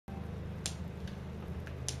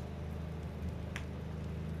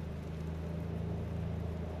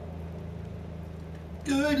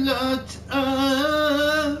Good luck to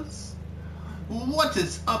us. What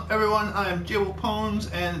is up, everyone? I am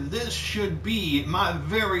Jbopwnz, and this should be my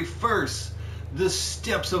very first The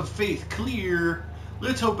Steps of Faith clear.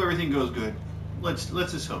 Let's hope everything goes good. Let's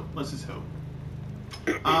just hope. Let's just hope.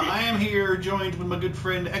 I am here joined with my good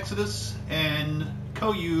friend Exodus, and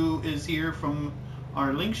Koyu is here from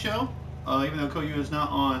our Link show. Even though Koyu is not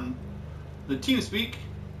on the TeamSpeak,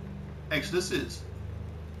 Exodus is.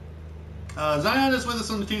 Zion is with us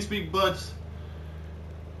on the TeamSpeak, but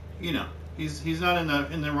you know he's not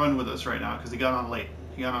in the run with us right now because he got on late.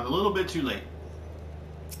 He got on a little bit too late.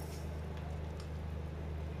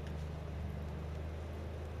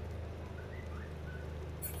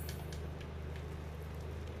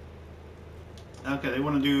 Okay, they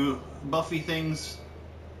want to do Buffy things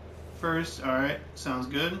first. All right, sounds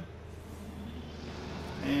good.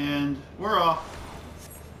 And we're off.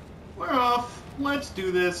 We're off. Let's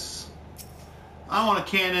do this. I want a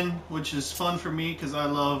cannon, which is fun for me because I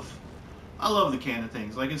love the cannon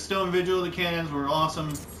things. Like in Stone Vigil, the cannons were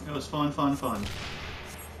awesome. It was fun, fun, fun.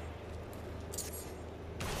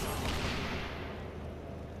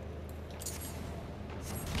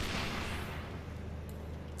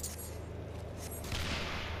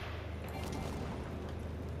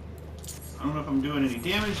 I don't know if I'm doing any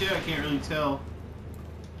damage yet. I can't really tell.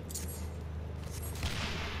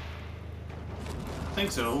 I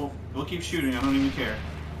think so. We'll keep shooting. I don't even care.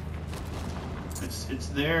 It's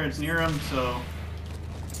there. It's near him. So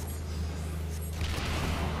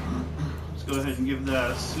let's go ahead and give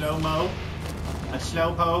that a slow-mo. A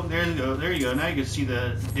slow-po. There you go. There you go. Now you can see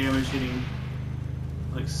the damage hitting.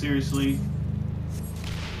 Like seriously.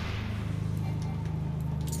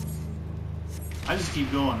 I just keep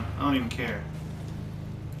going. I don't even care.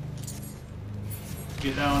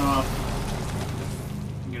 Get that one off.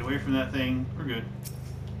 Get away from that thing. We're good.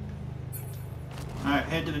 Alright,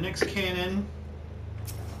 head to the next cannon.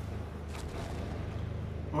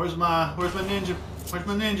 Where's my ninja? Where's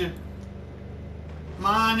my ninja?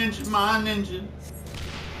 My ninja, my ninja.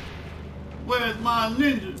 Where's my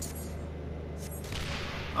ninja?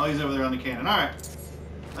 Oh, he's over there on the cannon. Alright.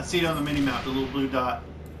 I see it on the mini-map, the little blue dot.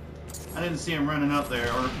 I didn't see him running up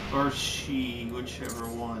there, or she, whichever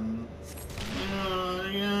one.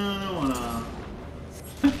 Yeah, I don't wanna.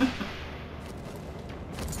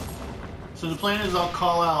 So the plan is I'll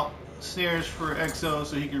call out snares for EXO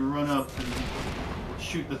so he can run up and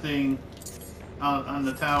shoot the thing out on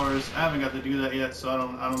the towers. I haven't got to do that yet, so I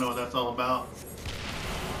don't know what that's all about.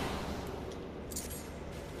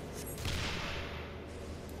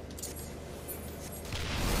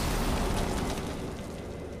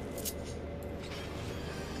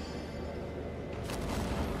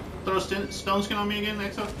 Throw a stone skin on me again,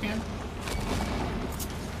 EXO, if you can.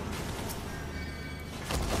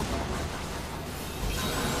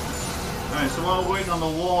 Alright, so while we're waiting on the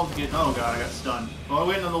wall to get... Oh god, I got stunned. While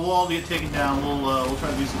we're waiting on the wall to get taken down, we'll try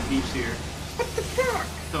to do some deeps here. What the fuck?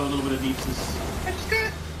 Throw a little bit of deepses. I just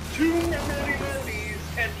got 2 ability melodies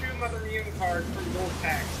and 2 Mother Immune cards from gold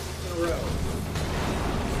packs in a row.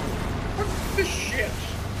 What's this shit?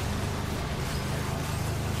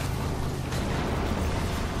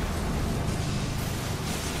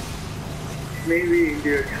 Maybe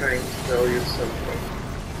they're trying to tell you something.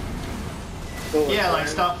 So yeah, like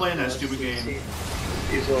stop playing that stupid game.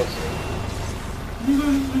 He's awesome.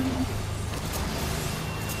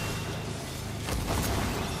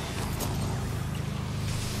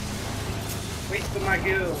 Wasting my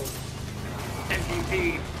guild.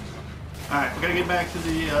 MVP. Alright, we gotta get back to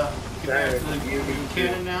the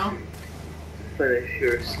cannon now. Finish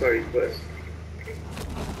your story quest.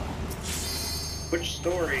 Which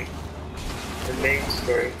story? The main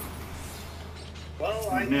story. Well,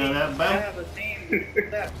 I Yeah, need that to bell. have a team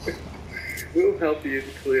steps. We'll help you to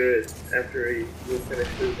clear it after you finish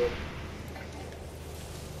this one.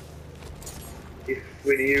 If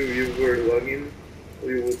we knew you were logging,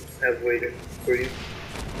 we would have waited for you.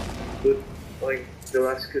 But like the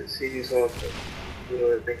last cutscene is awesome. You know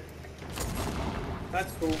what I think?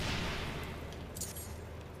 That's cool.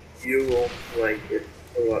 You won't like it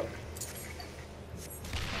a lot.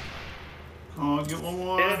 Oh, get one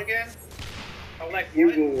more. Say it again? I like You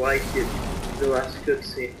what? will like it. The last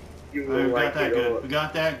cutscene. You will We like got that it a good. lot. We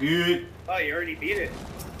got that good. Oh, you already beat it.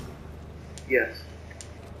 Yes.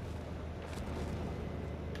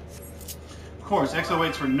 Of course, EXO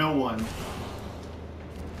waits for no one.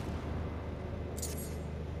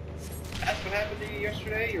 That's what happened to you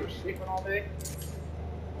yesterday? You were sleeping all day?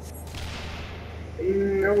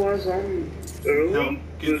 I was on early. Help,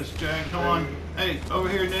 get this drag. Come on. Hey, over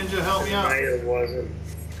here, ninja, help me out. I wasn't.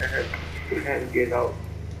 I had to get out.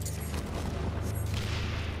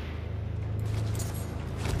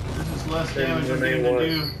 less than damage I'm when I getting to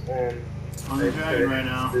was do on on the dragon right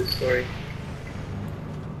now. this story.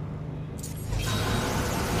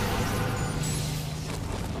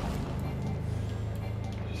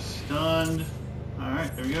 Stunned.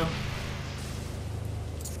 Alright, there we go.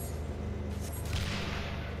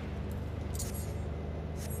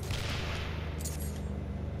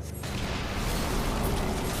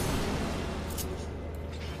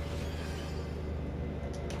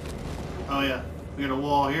 Oh yeah, we got a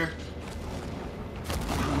wall here.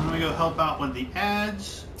 I'm gonna go help out with the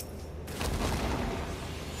ads.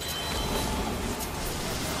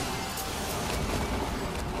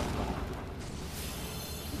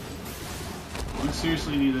 We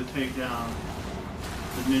seriously need to take down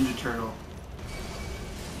the Ninja Turtle.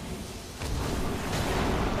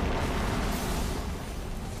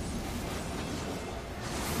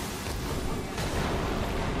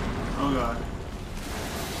 Oh god.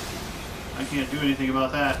 I can't do anything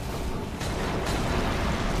about that.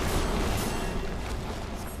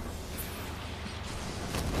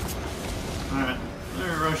 Alright,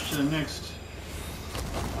 let's rush to the next.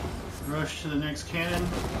 Rush to the next cannon.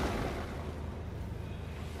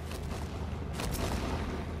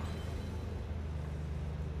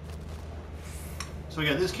 So we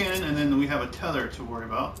got this cannon, and then we have a tether to worry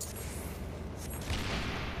about.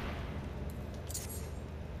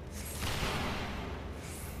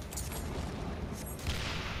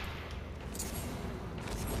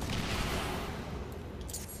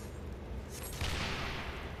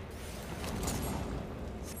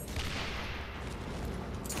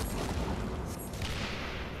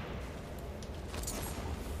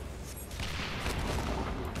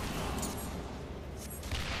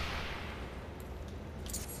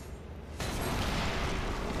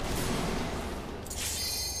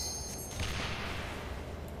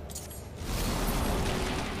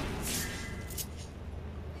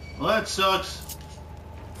 Well, that sucks.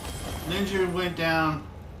 Ninja went down.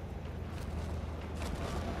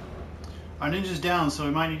 Our ninja's down, so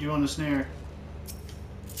we might need you on the snare.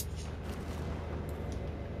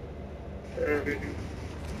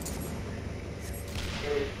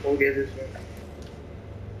 We'll get this one.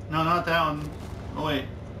 No, not that one. Oh, wait.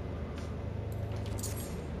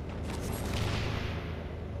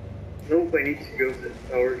 Nope, I need to go to the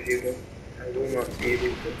power view. I will not be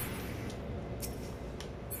able to.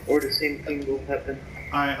 Or the same thing will happen.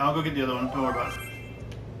 Alright, I'll go get the other one. Don't worry about it.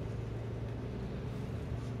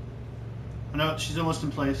 I know, she's almost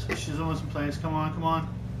in place. She's almost in place. Come on, come on.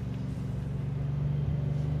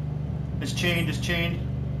 It's chained, it's chained.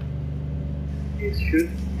 It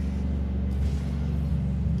should.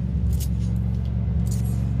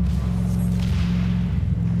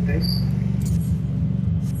 Nice.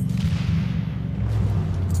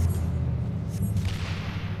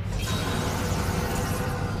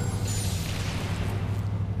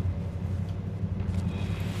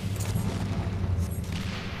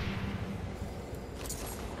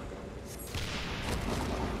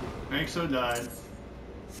 Exo died.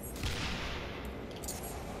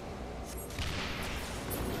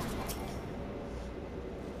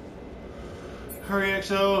 Hurry,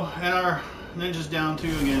 Exo, and our ninja's down too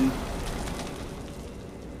again.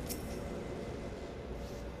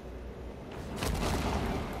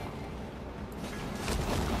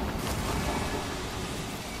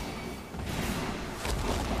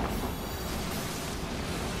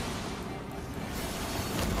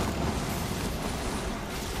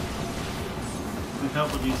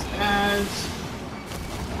 Help with these ads.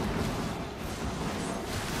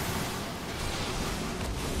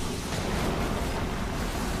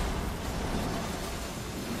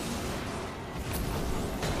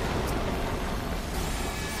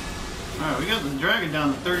 Alright, we got the dragon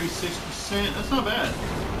down to 36%. That's not bad.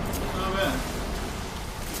 Not bad.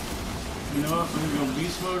 You know what? I'm gonna go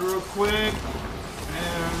beast mode real quick.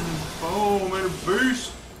 And boom, and a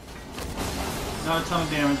beast. Not a ton of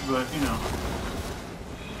damage, but you know.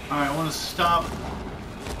 Alright, I want to stop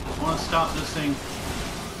this thing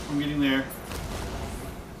from getting there.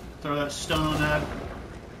 Throw that stone on that.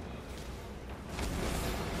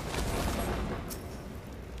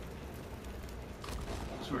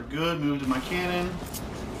 So we're good. Move to my cannon.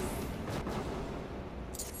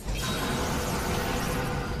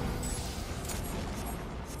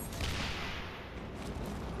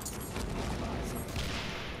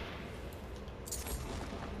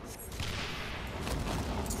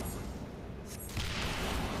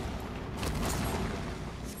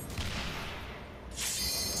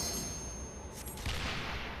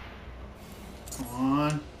 Come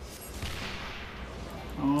on.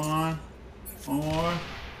 Come on. One more.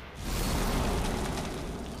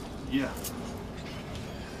 Yeah.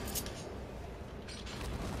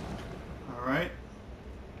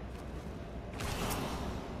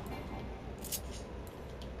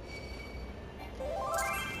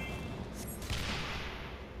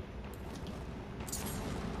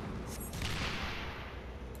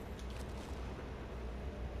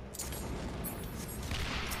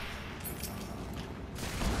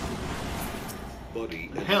 body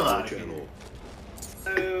The hell and out of channel.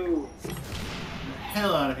 Oh. The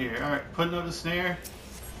hell out of here. Alright, putting up the snare.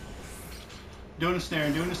 Doing the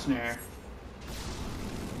snare, doing the snare.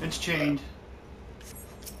 It's chained.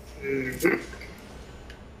 Mhm.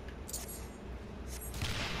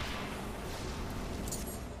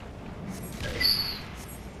 Nice.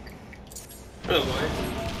 Oh boy.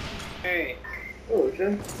 Hey. Oh,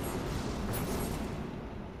 okay.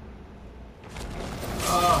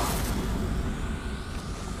 Oh.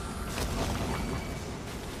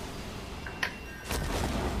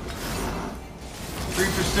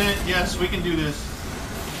 %. Yes, we can do this.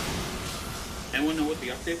 Anyone know what the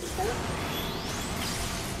update was for?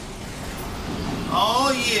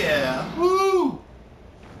 Oh yeah! Woo!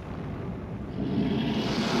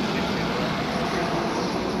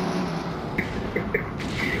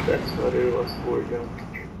 That's what it was for, Joe.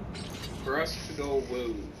 For us to go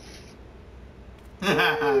woo.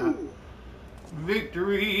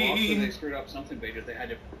 Victory! Well, also they screwed up something big if they had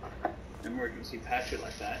to emergency patch it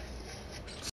like that.